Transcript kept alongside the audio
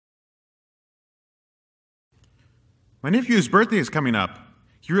My nephew's birthday is coming up.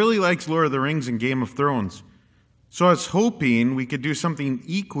 He really likes Lord of the Rings and Game of Thrones. So I was hoping we could do something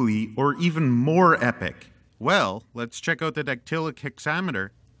equally or even more epic. Well, let's check out the Dactylic Hexameter,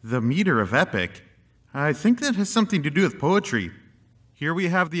 the meter of epic. I think that has something to do with poetry. Here we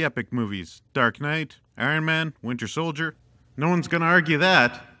have the epic movies. Dark Knight, Iron Man, Winter Soldier. No one's gonna argue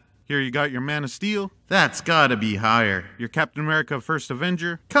that. Here you got your Man of Steel. That's gotta be higher. Your Captain America First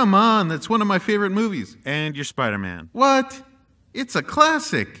Avenger. Come on, that's one of my favorite movies. And your Spider-Man. What? It's a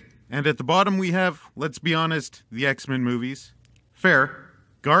classic. And at the bottom we have, let's be honest, the X-Men movies. Fair.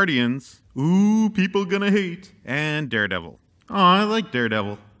 Guardians. Ooh, people gonna hate. And Daredevil. Oh, I like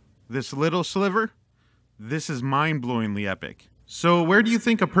Daredevil. This little sliver? This is mind-blowingly epic. So where do you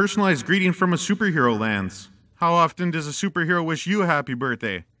think a personalized greeting from a superhero lands? How often does a superhero wish you a happy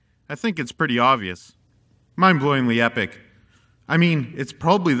birthday? I think it's pretty obvious. Mind-blowingly epic. I mean, it's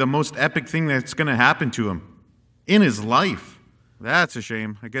probably the most epic thing that's gonna happen to him. In his life. That's a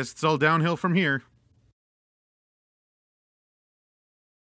shame. I guess it's all downhill from here.